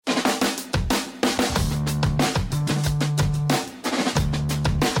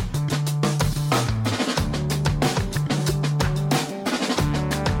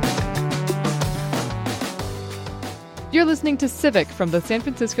You're listening to Civic from the San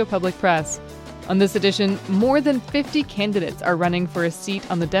Francisco Public Press. On this edition, more than 50 candidates are running for a seat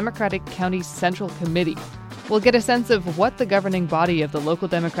on the Democratic County Central Committee. We'll get a sense of what the governing body of the local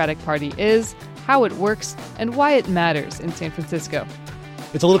Democratic Party is, how it works, and why it matters in San Francisco.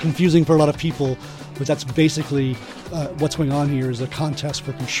 It's a little confusing for a lot of people, but that's basically what's going on here is a contest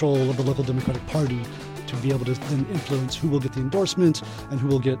for control of the local Democratic Party to be able to then influence who will get the endorsement and who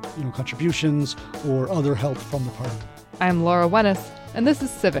will get contributions or other help from the party. I'm Laura Wennis, and this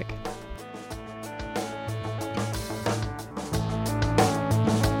is Civic.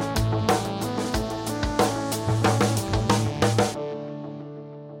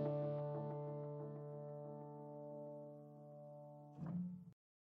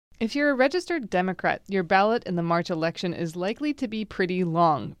 If you're a registered Democrat, your ballot in the March election is likely to be pretty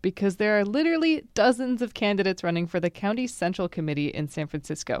long because there are literally dozens of candidates running for the County Central Committee in San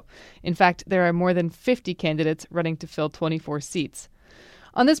Francisco. In fact, there are more than 50 candidates running to fill 24 seats.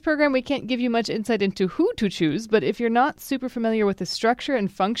 On this program, we can't give you much insight into who to choose, but if you're not super familiar with the structure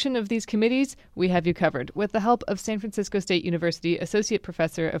and function of these committees, we have you covered with the help of San Francisco State University Associate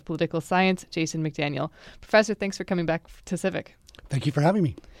Professor of Political Science, Jason McDaniel. Professor, thanks for coming back to Civic. Thank you for having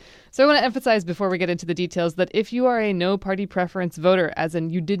me. So I want to emphasize before we get into the details that if you are a no party preference voter, as in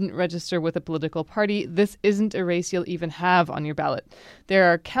you didn't register with a political party, this isn't a race you'll even have on your ballot. There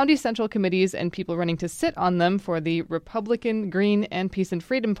are county central committees and people running to sit on them for the Republican, Green, and Peace and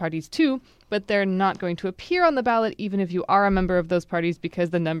Freedom parties too, but they're not going to appear on the ballot even if you are a member of those parties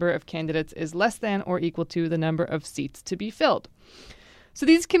because the number of candidates is less than or equal to the number of seats to be filled. So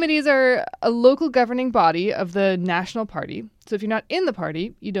these committees are a local governing body of the national party. So if you're not in the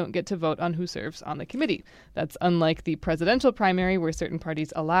party, you don't get to vote on who serves on the committee. That's unlike the presidential primary, where certain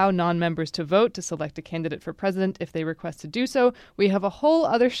parties allow non-members to vote to select a candidate for president if they request to do so. We have a whole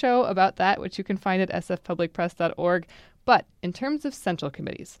other show about that, which you can find at sfpublicpress.org. But in terms of central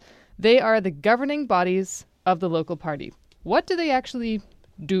committees, they are the governing bodies of the local party. What do they actually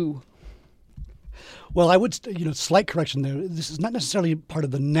do? Well, I would, slight correction there. This is not necessarily part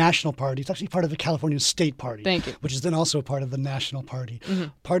of the national party. It's actually part of the California State Party. Thank you. Which is then also part of the national party. Mm-hmm.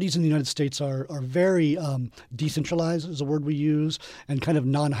 Parties in the United States are very decentralized, is a word we use, and kind of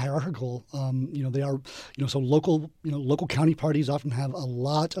non-hierarchical. They are, so local county parties often have a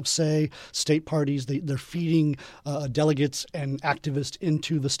lot of say. State parties, they're feeding delegates and activists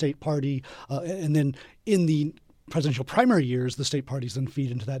into the state party, and then in the presidential primary years, the state parties then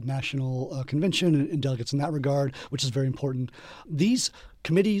feed into that national convention and delegates in that regard, which is very important. These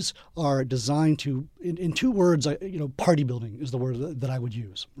committees are designed to, in two words, party building is the word that I would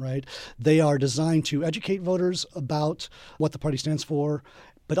use, right? They are designed to educate voters about what the party stands for,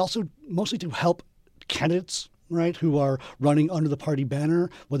 but also mostly to help candidates, right, who are running under the party banner,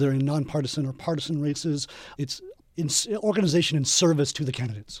 whether in nonpartisan or partisan races. It's organization in service to the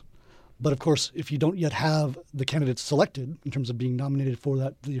candidates. But of course, if you don't yet have the candidates selected in terms of being nominated for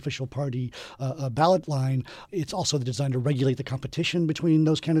the official party ballot line, it's also designed to regulate the competition between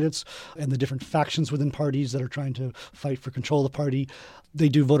those candidates and the different factions within parties that are trying to fight for control of the party. They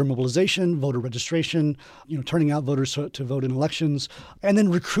do voter mobilization, voter registration, turning out voters to vote in elections, and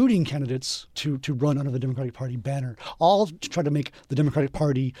then recruiting candidates to run under the Democratic Party banner, all to try to make the Democratic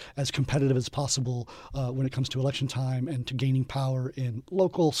Party as competitive as possible when it comes to election time and to gaining power in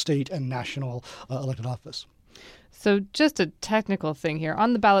local, state, and national elected office. So just a technical thing here.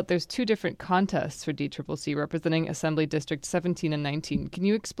 On the ballot, there's two different contests for DCCC representing Assembly District 17 and 19. Can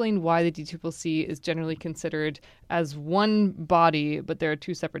you explain why the DCCC is generally considered as one body, but there are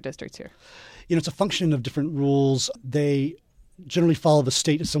two separate districts here? It's a function of different rules. They generally follow the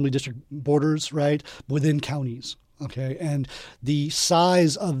state assembly district borders, right, within counties. Okay, and the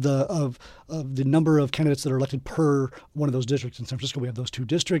size of the number of candidates that are elected per one of those districts. In San Francisco, we have those two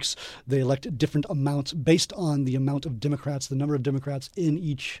districts. They elect different amounts based on the amount of Democrats, the number of Democrats in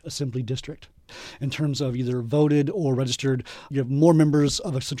each assembly district. In terms of either voted or registered, you have more members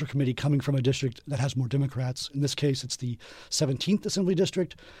of a central committee coming from a district that has more Democrats. In this case, it's the 17th Assembly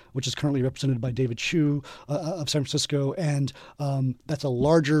District, which is currently represented by David Chu of San Francisco. And that's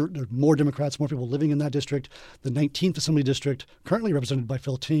there's more Democrats, more people living in that district. The 19th Assembly District, currently represented by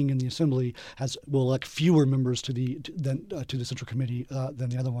Phil Ting in the Assembly, will elect fewer members to the Central Committee than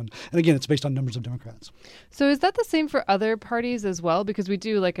the other one. And again, it's based on numbers of Democrats. So is that the same for other parties as well? Because we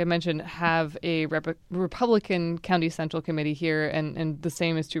do, like I mentioned, have a Republican County Central Committee here, and the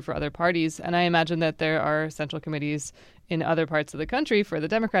same is true for other parties. And I imagine that there are central committees in other parts of the country for the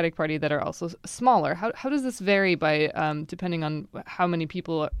Democratic Party that are also smaller. How does this vary by depending on how many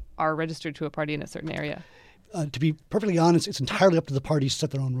people are registered to a party in a certain area? To be perfectly honest, it's entirely up to the parties to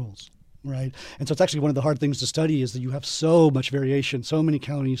set their own rules. right? And so it's actually one of the hard things to study is that you have so much variation, so many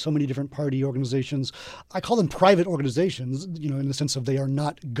counties, so many different party organizations. I call them private organizations, in the sense of they are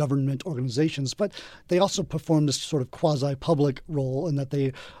not government organizations, but they also perform this sort of quasi-public role in that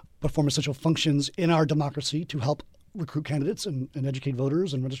they perform essential functions in our democracy to help recruit candidates and educate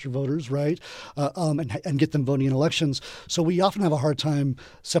voters and register voters, right, and get them voting in elections. So we often have a hard time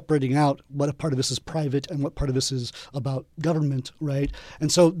separating out what a part of this is private and what part of this is about government, right? And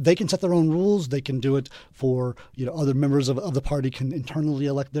so they can set their own rules. They can do it for, other members of the party can internally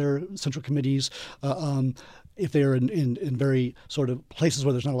elect their central committees. If they're in very sort of places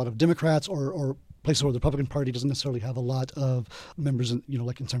where there's not a lot of Democrats or places where the Republican Party doesn't necessarily have a lot of members,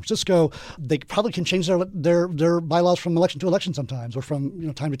 like in San Francisco, they probably can change their bylaws from election to election sometimes, or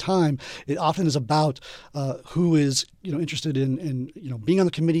from time to time. It often is about who is interested in being on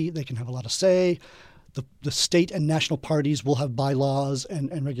the committee. They can have a lot of say. The state and national parties will have bylaws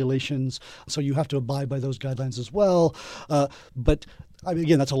and regulations, so you have to abide by those guidelines as well. But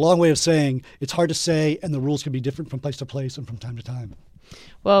again, that's a long way of saying it's hard to say, and the rules can be different from place to place and from time to time.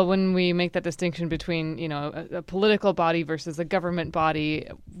 Well, when we make that distinction between, a political body versus a government body,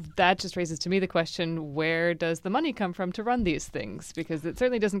 that just raises to me the question, where does the money come from to run these things? Because it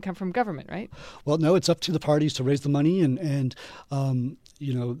certainly doesn't come from government, right? Well, no, it's up to the parties to raise the money, and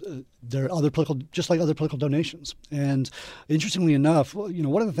there are other just like other political donations. And interestingly enough,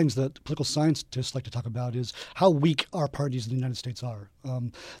 one of the things that political scientists like to talk about is how weak our parties in the United States are.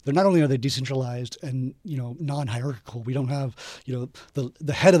 They're not only are they decentralized and non-hierarchical. We don't have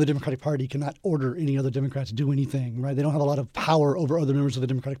the head of the Democratic Party cannot order any other Democrat to do anything, right? They don't have a lot of power over other members of the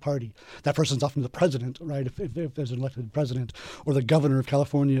Democratic Party. That person's often the president, right? If there's an elected president, or the governor of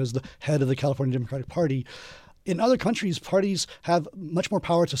California is the head of the California Democratic Party. In other countries, parties have much more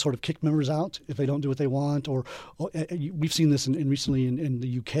power to sort of kick members out if they don't do what they want. Or we've seen this recently in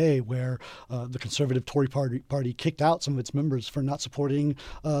the UK, where the Conservative Tory party kicked out some of its members for not supporting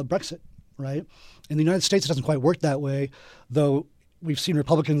Brexit, right? In the United States, it doesn't quite work that way, though. We've seen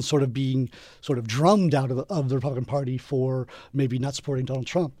Republicans sort of being drummed out of the Republican Party for maybe not supporting Donald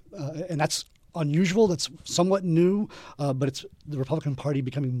Trump, and that's unusual. That's somewhat new, but it's the Republican Party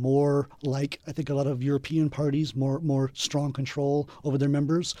becoming more like, I think, a lot of European parties, more strong control over their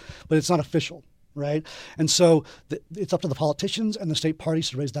members, but it's not official, right? And so it's up to the politicians and the state parties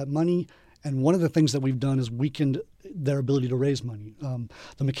to raise that money. And one of the things that we've done is weakened their ability to raise money.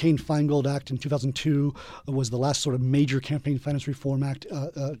 The McCain-Feingold Act in 2002 was the last sort of major campaign finance reform act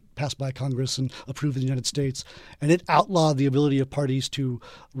passed by Congress and approved in the United States. And it outlawed the ability of parties to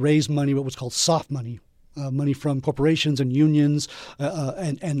raise money, what was called soft money, money from corporations and unions.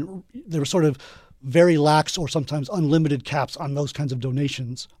 And there were sort of very lax or sometimes unlimited caps on those kinds of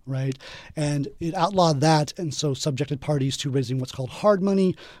donations, right? And it outlawed that, and so subjected parties to raising what's called hard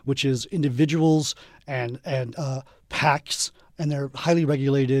money, which is individuals and PACs, and they're highly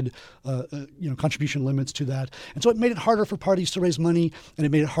regulated, contribution limits to that. And so it made it harder for parties to raise money, and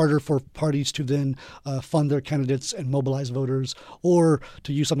it made it harder for parties to then fund their candidates and mobilize voters, or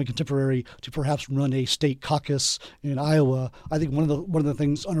to use something contemporary to perhaps run a state caucus in Iowa. I think one of the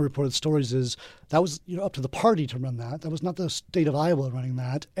things underreported stories is that was up to the party to run that. That was not the state of Iowa running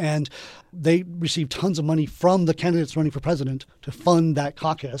that, and they received tons of money from the candidates running for president to fund that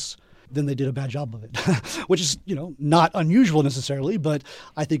caucus. Then they did a bad job of it, which is, not unusual necessarily. But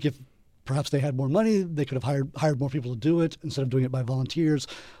I think if perhaps they had more money, they could have hired more people to do it instead of doing it by volunteers.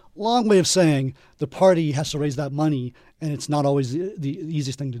 Long way of saying the party has to raise that money, and it's not always the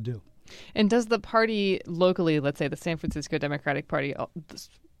easiest thing to do. And does the party locally, let's say the San Francisco Democratic Party,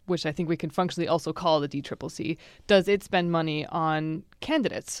 which I think we can functionally also call the DCCC, does it spend money on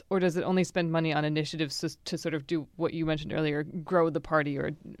candidates, or does it only spend money on initiatives to sort of do what you mentioned earlier, grow the party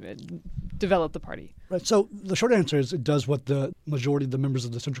or develop the party? Right. So the short answer is it does what the majority of the members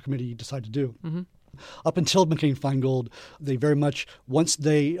of the Central Committee decide to do. Mm-hmm. Up until McCain-Feingold, they very much, once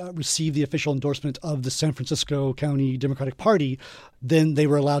they received the official endorsement of the San Francisco County Democratic Party, then they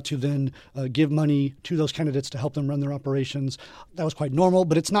were allowed to then give money to those candidates to help them run their operations. That was quite normal,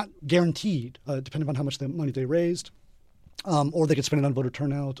 but it's not guaranteed, depending on how much money they raised. Or they could spend it on voter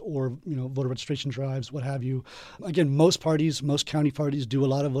turnout or voter registration drives, what have you. Again, most county parties do a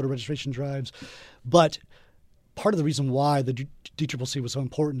lot of voter registration drives, but part of the reason why the DCCC was so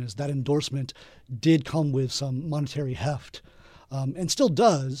important is that endorsement did come with some monetary heft, and still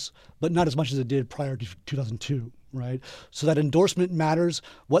does, but not as much as it did prior to 2002, right? So that endorsement matters.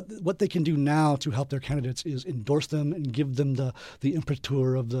 What they can do now to help their candidates is endorse them and give them the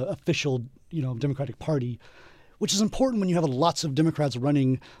imprimatur of the official Democratic Party, which is important when you have lots of Democrats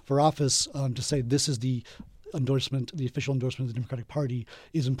running for office, to say this is the endorsement, the official endorsement of the Democratic Party,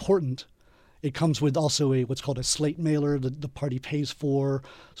 is important. It comes with also what's called a slate mailer that the party pays for,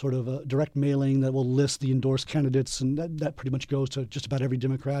 sort of a direct mailing that will list the endorsed candidates, and that pretty much goes to just about every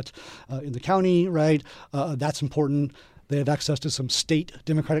Democrat in the county, right? That's important. They have access to some state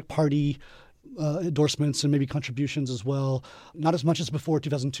Democratic Party endorsements and maybe contributions as well. Not as much as before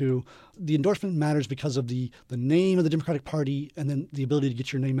 2002. The endorsement matters because of the name of the Democratic Party and then the ability to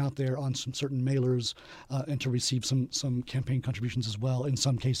get your name out there on some certain mailers and to receive some campaign contributions as well in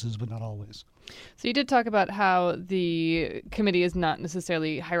some cases, but not always. So you did talk about how the committee is not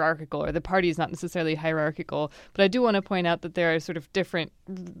necessarily hierarchical, or the party is not necessarily hierarchical, but I do want to point out that there are sort of different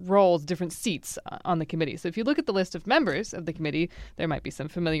roles, different seats on the committee. So if you look at the list of members of the committee, there might be some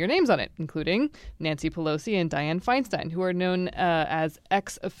familiar names on it, including Nancy Pelosi and Dianne Feinstein, who are known as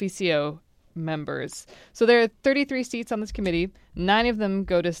ex officio members. So there are 33 seats on this committee. 9 of them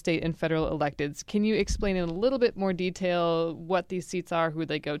go to state and federal electeds. Can you explain in a little bit more detail what these seats are, who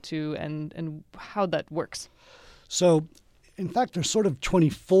they go to, and how that works? So, in fact, there's sort of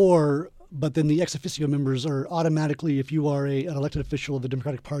 24, but then the ex officio members are automatically, if you are an elected official of the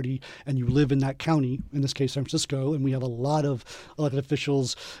Democratic Party and you live in that county, in this case San Francisco, and we have a lot of elected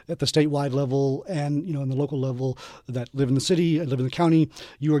officials at the statewide level and in the local level that live in the city and live in the county,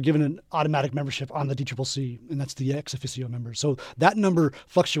 you are given an automatic membership on the DCCC, and that's the ex officio members. So that number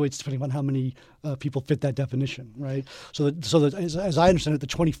fluctuates depending on how many people fit that definition, right? So that as I understand it, the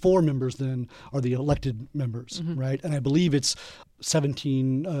 24 members then are the elected members, right? And I believe it's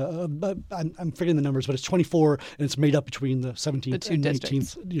 17, I'm forgetting the numbers, but it's 24, and it's made up between the 17th and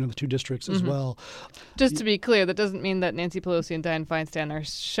 19th, the two districts as well. Just to be clear, that doesn't mean that Nancy Pelosi and Dianne Feinstein are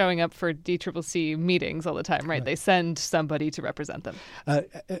showing up for DCCC meetings all the time, right? They send somebody to represent them.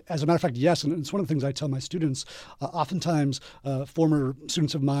 As a matter of fact, yes, and it's one of the things I tell my students. Oftentimes, former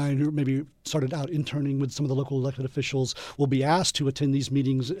students of mine who maybe started out interning with some of the local elected officials will be asked to attend these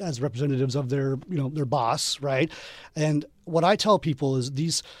meetings as representatives of their boss, right? And what I tell people is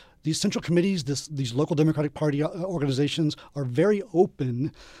these central committees, these local Democratic Party organizations are very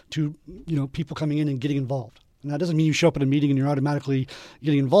open to people coming in and getting involved. And that doesn't mean you show up at a meeting and you're automatically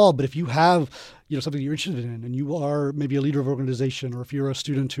getting involved. But if you have something you're interested in, and you are maybe a leader of an organization, or if you're a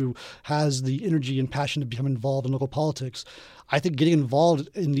student who has the energy and passion to become involved in local politics, I think getting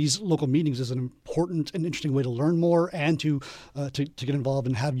involved in these local meetings is an important and interesting way to learn more and to get involved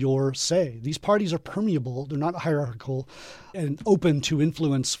and have your say. These parties are permeable; they're not hierarchical, and open to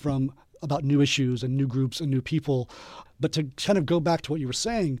influence about new issues and new groups and new people. But to kind of go back to what you were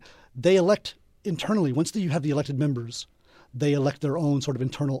saying, they elect internally. Once you have the elected members, they elect their own sort of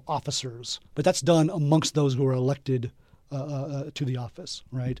internal officers. But that's done amongst those who are elected to the office,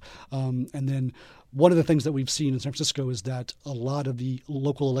 right? And then one of the things that we've seen in San Francisco is that a lot of the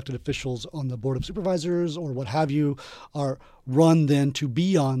local elected officials on the Board of Supervisors or what have you are run then to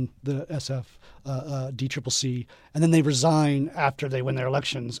be on the SF DCCC, and then they resign after they win their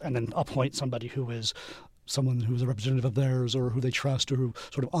elections and then appoint somebody who is someone who's a representative of theirs or who they trust or who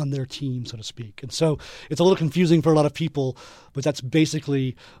sort of on their team, so to speak. And so it's a little confusing for a lot of people, but that's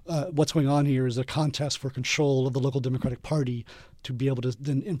basically what's going on here is a contest for control of the local Democratic Party to be able to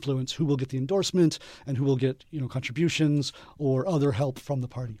then influence who will get the endorsement and who will get contributions or other help from the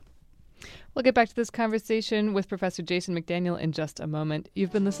party. We'll get back to this conversation with Professor Jason McDaniel in just a moment.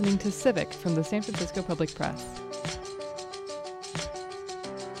 You've been listening to Civic from the San Francisco Public Press.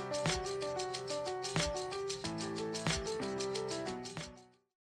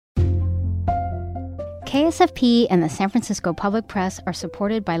 KSFP and the San Francisco Public Press are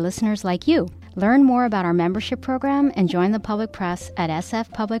supported by listeners like you. Learn more about our membership program and join the public press at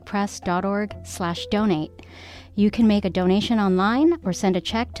sfpublicpress.org/donate. You can make a donation online or send a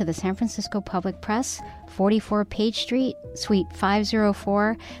check to the San Francisco Public Press, 44 Page Street, Suite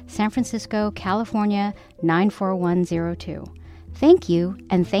 504, San Francisco, California, 94102. Thank you,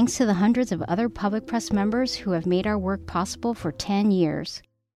 and thanks to the hundreds of other public press members who have made our work possible for 10 years.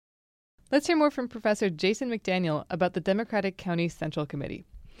 Let's hear more from Professor Jason McDaniel about the Democratic County Central Committee.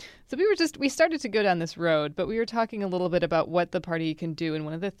 So we started to go down this road, but we were talking a little bit about what the party can do, and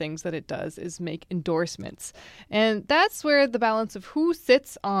one of the things that it does is make endorsements. And that's where the balance of who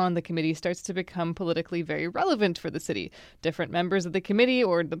sits on the committee starts to become politically very relevant for the city. Different members of the committee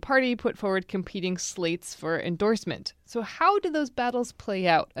or the party put forward competing slates for endorsement. So how do those battles play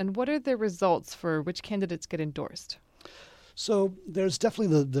out, and what are the results for which candidates get endorsed? So there's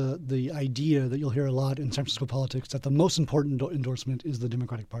definitely the idea that you'll hear a lot in San Francisco politics that the most important endorsement is the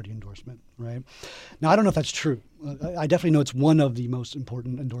Democratic Party endorsement, right? Now, I don't know if that's true. I definitely know it's one of the most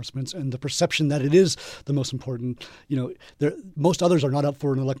important endorsements, and the perception that it is the most important, most others are not up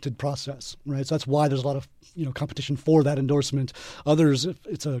for an elected process, right? So that's why there's a lot of, competition for that endorsement. Others,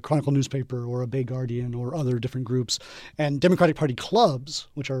 it's a Chronicle newspaper or a Bay Guardian or other different groups. And Democratic Party clubs,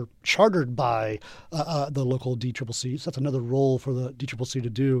 which are chartered by the local DCCC, so that's another role for the DCCC to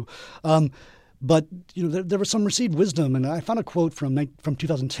do. But there was some received wisdom, and I found a quote from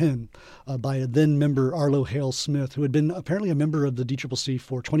 2010 by a then member Arlo Hale Smith, who had been apparently a member of the DCCC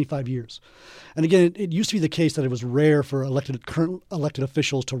for 25 years. And again, it used to be the case that it was rare for current elected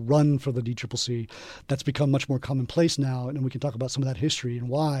officials to run for the DCCC. That's become much more commonplace now, and we can talk about some of that history and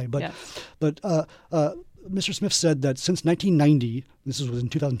why. But Mr. Smith said that since 1990, this was in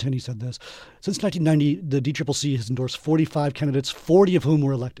 2010 he said this, since 1990, the DCCC has endorsed 45 candidates, 40 of whom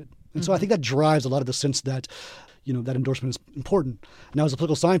were elected. And so I think that drives a lot of the sense that, that endorsement is important. Now, as a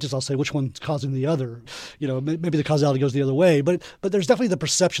political scientist, I'll say which one's causing the other. Maybe the causality goes the other way. But there's definitely the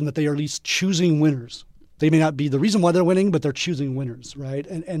perception that they are at least choosing winners. They may not be the reason why they're winning, but they're choosing winners, right?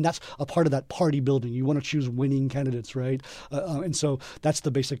 And that's a part of that party building. You want to choose winning candidates, right? And so that's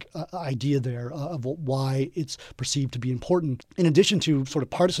the basic idea there of why it's perceived to be important. In addition to sort of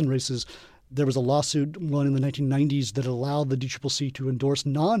partisan races, there was a lawsuit won in the 1990s that allowed the DCCC to endorse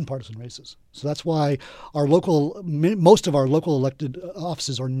nonpartisan races. So that's why most of our local elected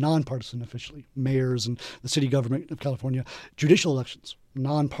offices are nonpartisan officially. Mayors and the city government of California, judicial elections,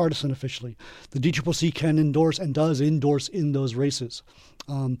 nonpartisan officially. The DCCC can endorse and does endorse in those races.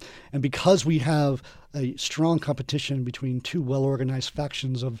 And because we have a strong competition between two well-organized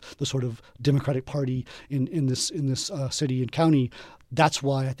factions of the sort of Democratic Party in this city and county, that's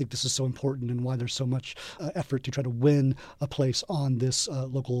why I think this is so important and why there's so much effort to try to win a place on this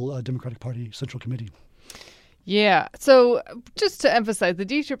local Democratic Party Central Committee. Yeah. So just to emphasize, the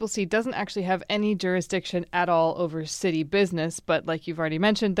DCCC doesn't actually have any jurisdiction at all over city business. But like you've already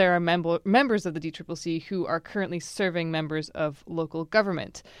mentioned, there are members of the DCCC who are currently serving members of local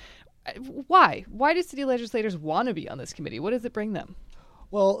government. Why? Why do city legislators want to be on this committee? What does it bring them?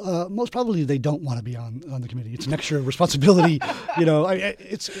 Well, most probably they don't want to be on the committee. It's an extra responsibility.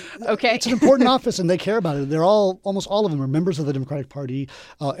 It's an important office, and they care about it. Almost all of them are members of the Democratic Party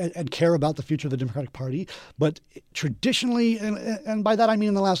and care about the future of the Democratic Party. But traditionally, and by that I mean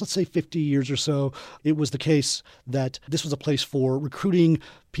in the last, let's say, 50 years or so, it was the case that this was a place for recruiting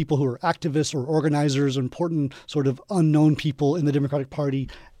people who are activists or organizers, important sort of unknown people in the Democratic Party,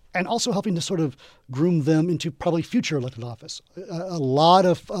 and also helping to sort of groom them into probably future elected office. A lot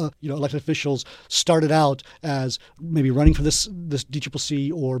of elected officials started out as maybe running for this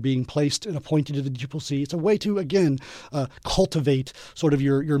DCCC or being placed and appointed to the DCCC. It's a way to, again, cultivate sort of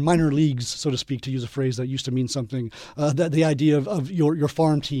your minor leagues, so to speak, to use a phrase that used to mean something, the idea of your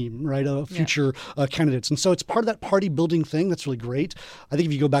farm team, right, of future candidates. And so it's part of that party building thing that's really great. I think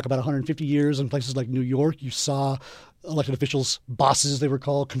if you go back about 150 years in places like New York, you saw elected officials, bosses they were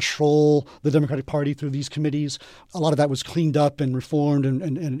called, control the Democratic Party through these committees. A lot of that was cleaned up and reformed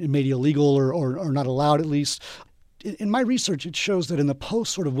and made illegal or not allowed at least. In my research, it shows that in the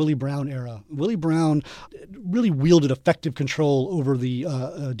post sort of Willie Brown era, Willie Brown really wielded effective control over the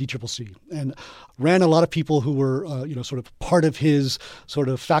DCCC and ran a lot of people who were, sort of part of his sort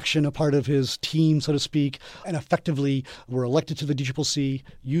of faction, a part of his team, so to speak, and effectively were elected to the DCCC,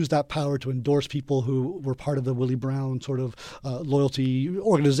 used that power to endorse people who were part of the Willie Brown sort of loyalty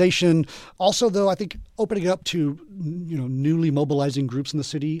organization. Also, though, I think opening up to, newly mobilizing groups in the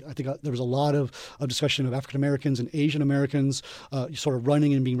city. I think there was a lot of discussion of African Americans and Asian Americans sort of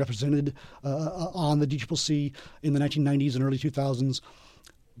running and being represented on the DCCC in the 1990s and early 2000s.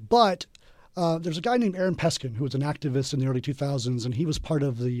 But there's a guy named Aaron Peskin who was an activist in the early 2000s, and he was part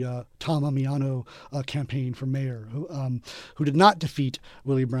of the Tom Amiano campaign for mayor, who did not defeat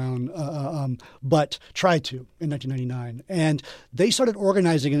Willie Brown, but tried to in 1999. And they started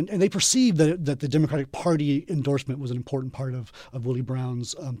organizing, and they perceived that the Democratic Party endorsement was an important part of Willie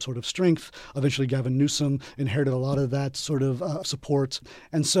Brown's sort of strength. Eventually, Gavin Newsom inherited a lot of that sort of support.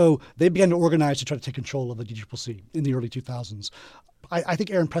 And so they began to organize to try to take control of the DCCC in the early 2000s. I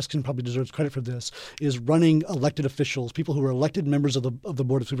think Aaron Peskin probably deserves credit for this, is running elected officials, people who are elected members of the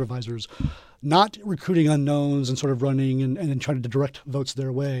Board of Supervisors, not recruiting unknowns and sort of running and trying to direct votes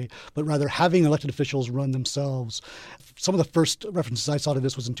their way, but rather having elected officials run themselves. Some of the first references I saw to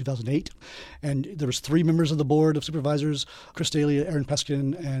this was in 2008, and there was 3 members of the Board of Supervisors, Chris Daly, Aaron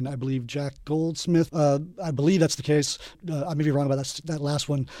Peskin, and I believe Jack Goldsmith. I believe that's the case. I may be wrong about that last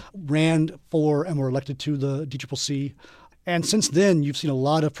one. Ran for and were elected to the DCCC. And since then, you've seen a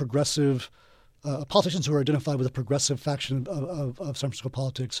lot of progressive politicians who are identified with a progressive faction of San Francisco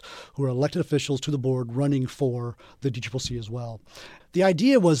politics who are elected officials to the board running for the DCCC as well. The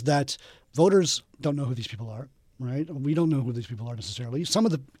idea was that voters don't know who these people are. Right? We don't know who these people are necessarily. Some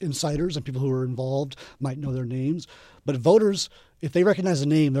of the insiders and people who are involved might know their names, but voters, if they recognize a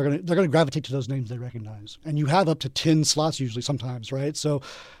name, they're going to gravitate to those names they recognize. And you have up to 10 slots usually sometimes, right? So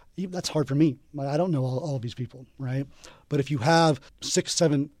that's hard for me. I don't know all of these people, right? But if you have 6,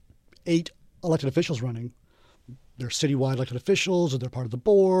 7, 8 elected officials running, they're citywide elected officials, or they're part of the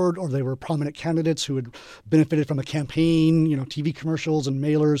board, or they were prominent candidates who had benefited from a campaign, TV commercials and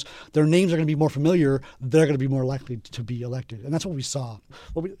mailers. Their names are going to be more familiar. They're going to be more likely to be elected. And that's what we saw.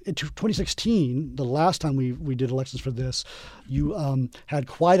 In 2016, the last time we did elections for this, you had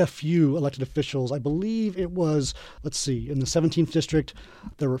quite a few elected officials. I believe it was, in the 17th district,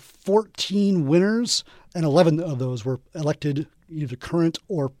 there were 14 winners, and 11 of those were elected either current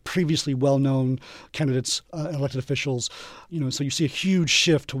or previously well-known candidates, elected officials. So you see a huge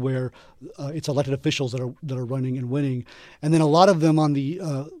shift to where it's elected officials that are running and winning, and then a lot of them on the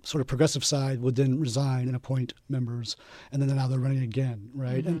sort of progressive side would then resign and appoint members, and then now they're running again,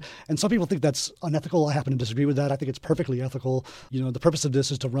 right? Mm-hmm. And some people think that's unethical. I happen to disagree with that. I think it's perfectly ethical. The purpose of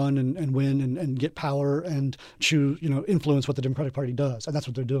this is to run and win and get power and choose, influence what the Democratic Party does, and that's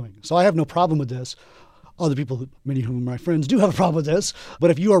what they're doing. So I have no problem with this. Other people, many of whom are my friends, do have a problem with this.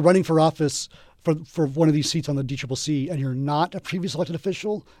 But if you are running for office for one of these seats on the DCCC and you're not a previous elected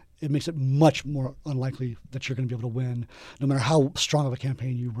official, it makes it much more unlikely that you're going to be able to win, no matter how strong of a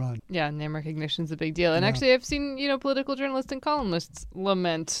campaign you run. Yeah, name recognition is a big deal. And actually, I've seen, political journalists and columnists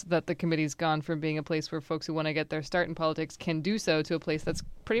lament that the committee's gone from being a place where folks who want to get their start in politics can do so to a place that's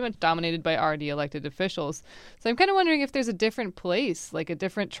pretty much dominated by already elected officials. So I'm kind of wondering if there's a different place, like a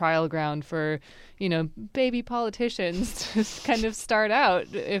different trial ground for, baby politicians to kind of start out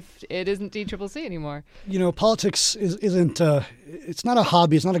if it isn't DCCC anymore. Politics isn't, it's not a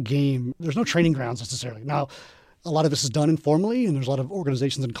hobby, it's not a game. There's no training grounds necessarily. Now, a lot of this is done informally, and there's a lot of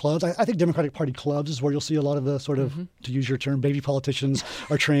organizations and clubs. I think Democratic Party clubs is where you'll see a lot of the sort of, to use your term, baby politicians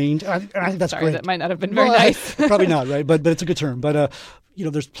are trained. And I think that's great. That might not have been very nice. Probably not, right? But it's a good term. But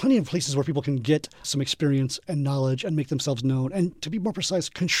there's plenty of places where people can get some experience and knowledge and make themselves known, and to be more precise,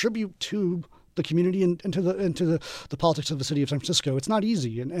 contribute to the community and to the politics of the city of San Francisco. It's not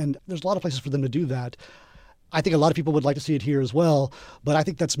easy, and there's a lot of places for them to do that. I think a lot of people would like to see it here as well, but I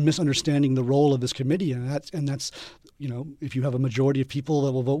think that's misunderstanding the role of this committee, and that's if you have a majority of people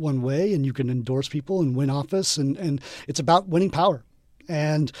that will vote one way, and you can endorse people and win office, and it's about winning power.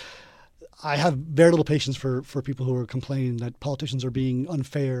 And I have very little patience for people who are complaining that politicians are being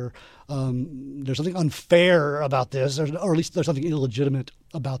unfair. There's something unfair about this, or at least there's something illegitimate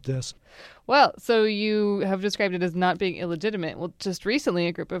about this. Well, so you have described it as not being illegitimate. Well, just recently,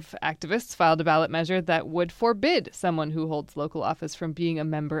 a group of activists filed a ballot measure that would forbid someone who holds local office from being a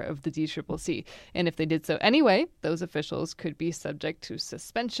member of the DCCC. And if they did so anyway, those officials could be subject to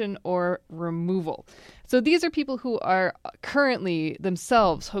suspension or removal. So these are people who are currently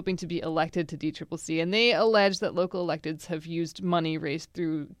themselves hoping to be elected to DCCC, and they allege that local electeds have used money raised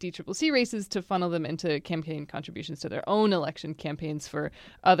through DCCC races to funnel them into campaign contributions to their own election campaigns for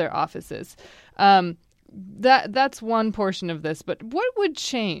other offices. That's one portion of this, but what would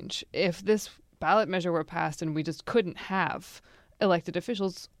change if this ballot measure were passed and we just couldn't have elected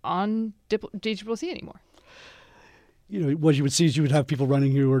officials on DCCC anymore? What you would see is you would have people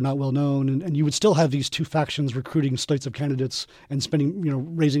running who are not well known, and you would still have these two factions recruiting slates of candidates and spending,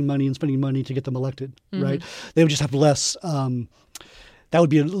 raising money and spending money to get them elected, right? They would just have less. That would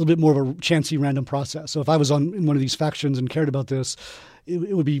be a little bit more of a chancy, random process. So if I was in one of these factions and cared about this,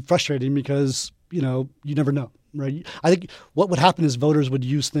 it would be frustrating because, you never know, right? I think what would happen is voters would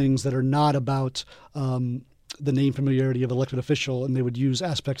use things that are not about the name familiarity of elected official, and they would use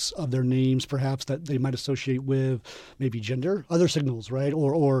aspects of their names perhaps that they might associate with maybe gender, other signals, right?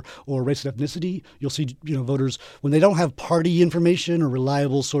 Or race and ethnicity. You'll see, voters, when they don't have party information or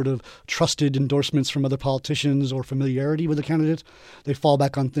reliable sort of trusted endorsements from other politicians or familiarity with the candidate, they fall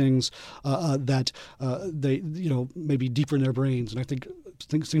back on things that they, maybe deeper in their brains. And I think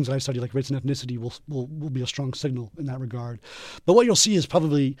things that I study like race and ethnicity will be a strong signal in that regard. But what you'll see is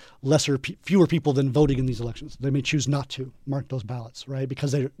probably fewer people than voting in these elections. They may choose not to mark those ballots, right,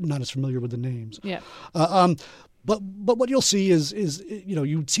 because they're not as familiar with the names. Yeah. But what you'll see is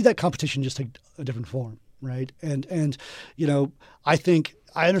you see that competition just take a different form, right? And I think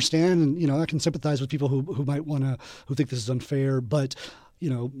I understand, and I can sympathize with people who might who think this is unfair, but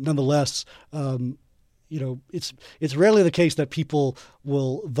nonetheless. It's rarely the case that people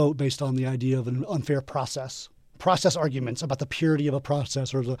will vote based on the idea of an unfair process process arguments about the purity of a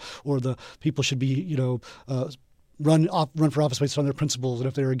process, or the people should be run for office based on their principles, and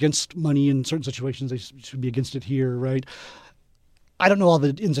if they're against money in certain situations, they should be against it here, right? I don't know all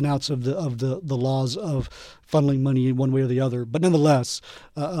the ins and outs of the laws of funneling money in one way or the other, but nonetheless,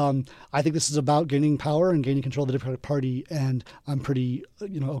 I think this is about gaining power and gaining control of the Democratic Party, and I'm pretty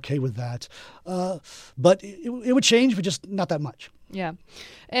okay with that. But it would change, but just not that much. Yeah.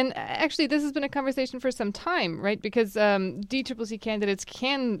 And actually, this has been a conversation for some time, right? Because DCCC candidates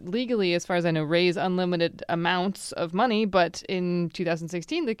can legally, as far as I know, raise unlimited amounts of money. But in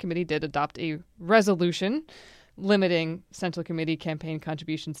 2016, the committee did adopt a resolution limiting Central Committee campaign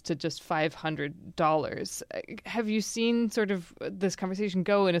contributions to just $500. Have you seen sort of this conversation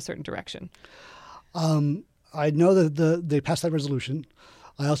go in a certain direction? I know that they passed that resolution.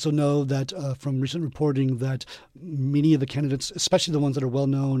 I also know that from recent reporting that many of the candidates, especially the ones that are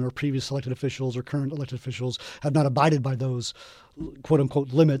well-known or previous elected officials or current elected officials, have not abided by those quote-unquote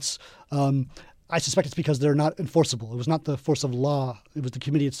limits. I suspect it's because they're not enforceable. It was not the force of law. It was the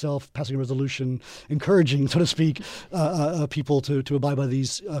committee itself passing a resolution encouraging, so to speak, people to abide by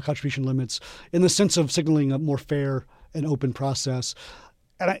these contribution limits in the sense of signaling a more fair and open process.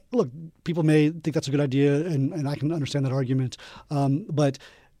 And look, people may think that's a good idea, and I can understand that argument. But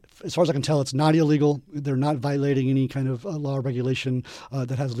as far as I can tell, it's not illegal. They're not violating any kind of law or regulation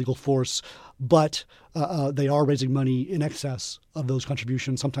that has legal force. But they are raising money in excess of those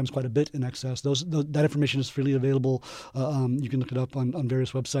contributions, sometimes quite a bit in excess. That information is freely available. You can look it up on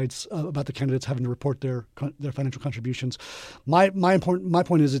various websites about the candidates having to report their financial contributions. My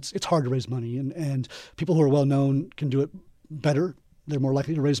point is it's hard to raise money, and people who are well known can do it better. They're more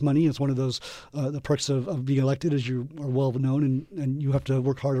likely to raise money. It's one of those the perks of being elected is you are well known and you have to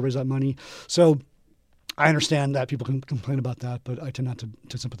work hard to raise that money. So I understand that people can complain about that, but I tend not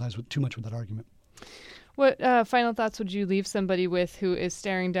to sympathize too much with that argument. What final thoughts would you leave somebody with who is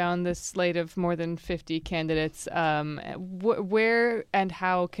staring down this slate of more than 50 candidates? Where and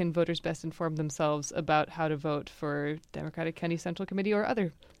how can voters best inform themselves about how to vote for Democratic County Central Committee or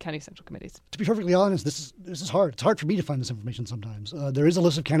other county central committees? To be perfectly honest, this is hard. It's hard for me to find this information sometimes. There is a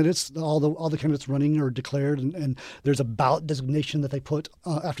list of candidates. All the candidates running are declared, and there's a ballot designation that they put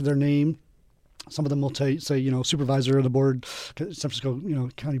after their name. Some of them will say supervisor of the board, San Francisco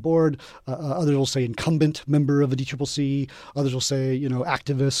County Board. Others will say incumbent member of the DCCC. Others will say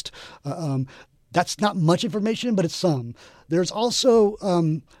activist. That's not much information, but it's some. There's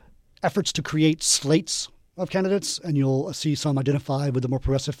also efforts to create slates of candidates, and you'll see some identify with the more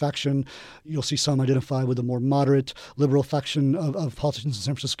progressive faction. You'll see some identify with the more moderate liberal faction of politicians in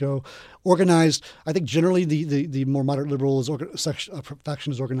San Francisco. Organized, I think generally the more moderate liberal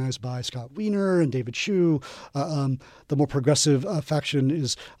faction is organized by Scott Wiener and David Hsu. The more progressive faction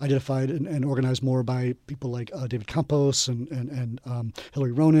is identified and organized more by people like David Campos and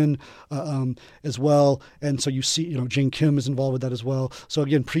Hillary Ronen as well. And so you see, Jane Kim is involved with that as well. So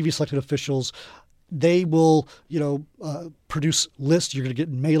again, previous elected officials, they will, produce lists. You're going to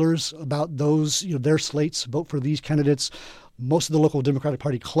get mailers about those, their slates, vote for these candidates. Most of the local Democratic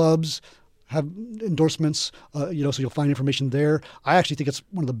Party clubs have endorsements, so you'll find information there. I actually think it's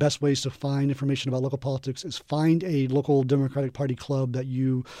one of the best ways to find information about local politics is find a local Democratic Party club that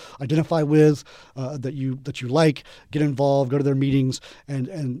you identify with, that you like, get involved, go to their meetings, and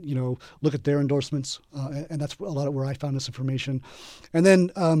look at their endorsements. And that's a lot of where I found this information. And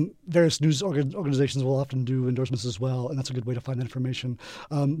then various news organizations will often do endorsements as well, and that's a good way to find that information.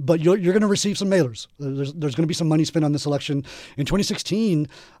 But you're going to receive some mailers. There's going to be some money spent on this election. In 2016,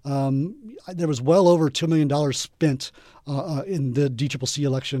 there was well over $2 million spent in the DCCC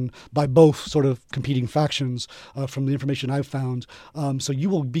election by both sort of competing factions from the information I've found. So you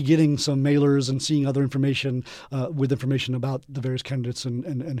will be getting some mailers and seeing other information with information about the various candidates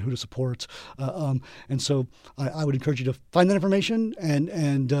and who to support. And so I would encourage you to find that information,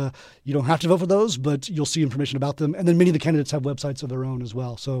 and you don't have to vote for those, but you'll see information about them. And then many of the candidates have websites of their own as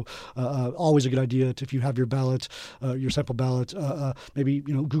well. So always a good idea if you have your ballot, your sample ballot, maybe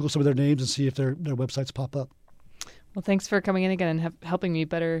Google some of their names and see if their websites pop up. Well, thanks for coming in again and helping me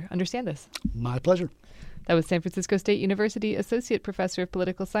better understand this. My pleasure. That was San Francisco State University Associate Professor of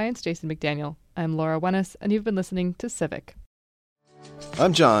Political Science, Jason McDaniel. I'm Laura Wenis, and you've been listening to Civic.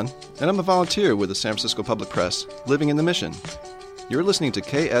 I'm John, and I'm a volunteer with the San Francisco Public Press, living in the Mission. You're listening to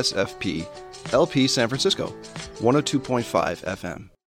KSFP, LP San Francisco, 102.5 FM.